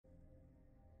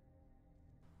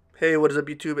Hey, what is up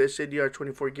YouTube? It's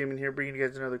JDR24 Gaming here, bringing you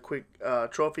guys another quick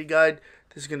trophy guide.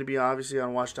 This is going to be obviously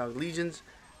on Watchdog Legions.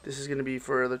 This is going to be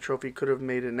for the trophy could have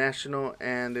made it national,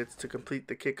 and it's to complete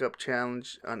the kick-up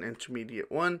challenge on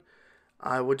Intermediate 1.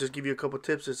 I will just give you a couple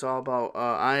tips. It's all about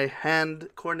eye-hand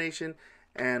coordination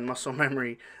and muscle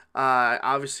memory. I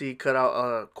obviously cut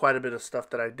out quite a bit of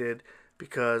stuff that I did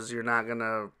because you're not going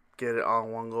to get it all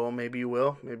in one go. Maybe you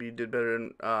will. Maybe you did better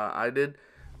than I did.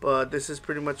 But this is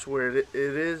pretty much where it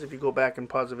is. If you go back and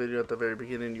pause the video at the very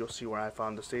beginning, you'll see where I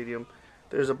found the stadium.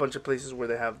 There's a bunch of places where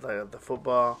they have the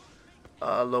football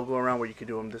logo around where you can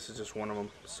do them. This is just one of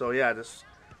them. So yeah, just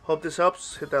hope this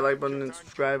helps. Hit that like button and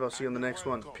subscribe. I'll see you on the next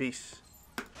one. Peace.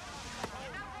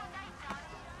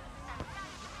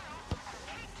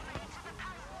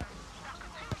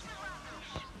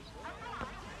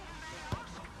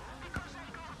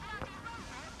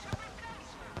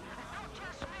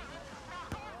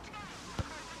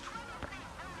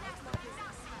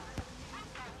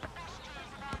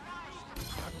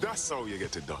 That's how you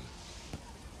get it done.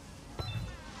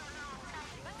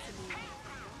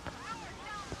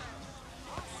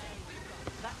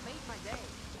 That made my day.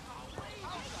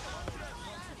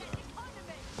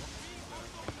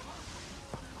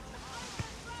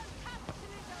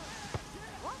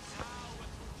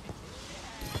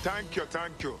 Thank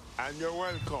you, and you're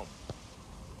welcome.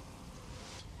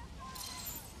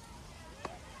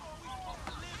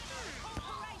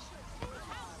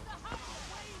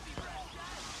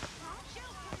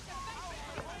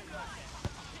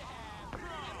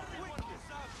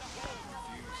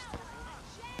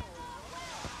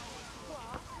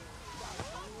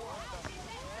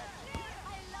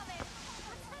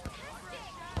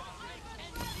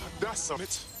 That's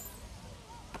it.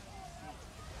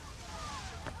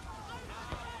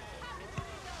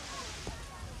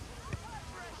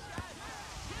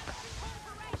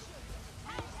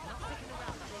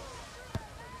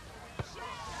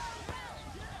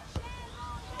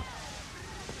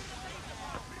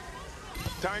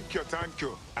 Thank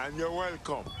you, and you're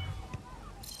welcome.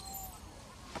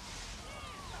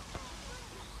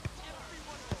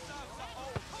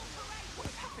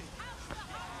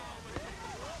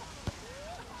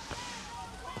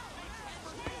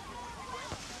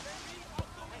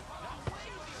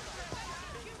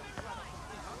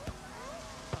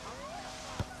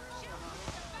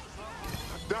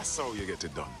 That's how you get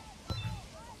it done.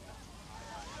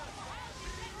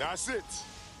 That's it.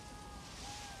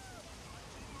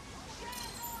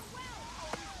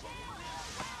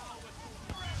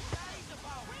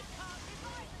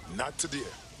 Not today.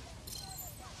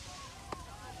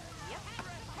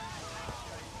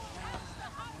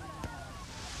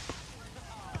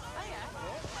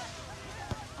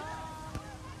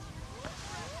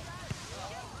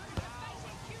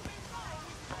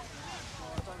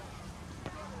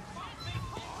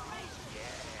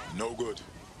 No good.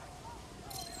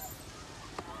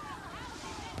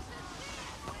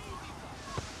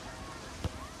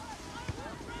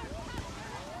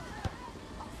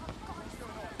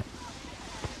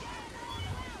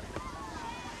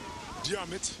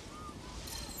 Damn it.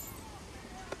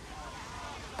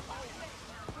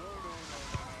 Oh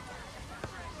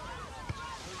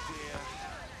dear.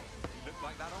 You look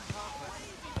like that on purpose.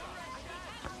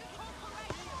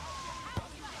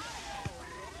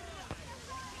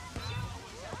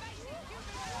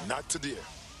 Not today.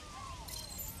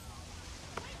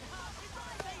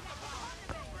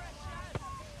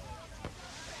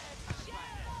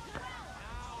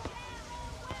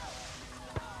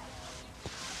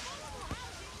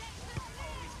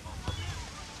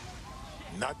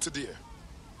 Not today.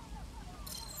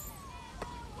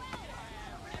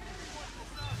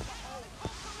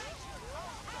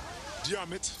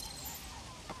 Damn it.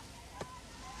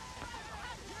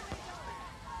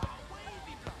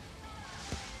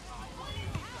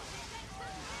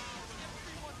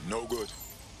 No good.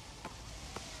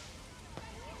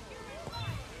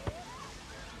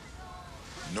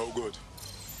 No good.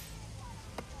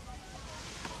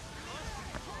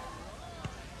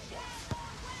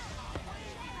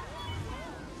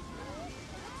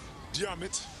 Damn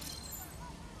it.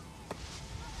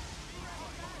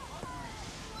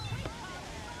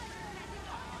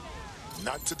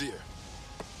 Not today.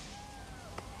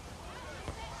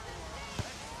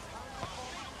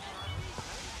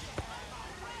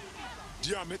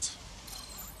 Damn it.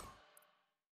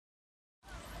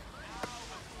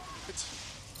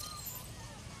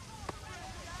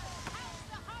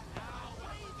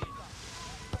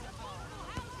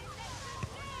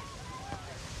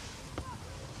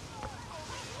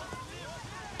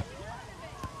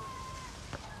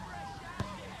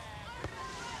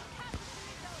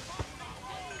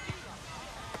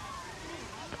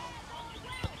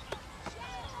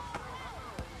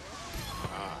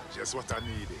 just what I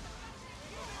needed.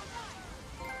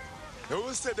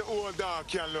 Who said the old dog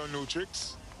can't learn new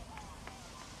tricks?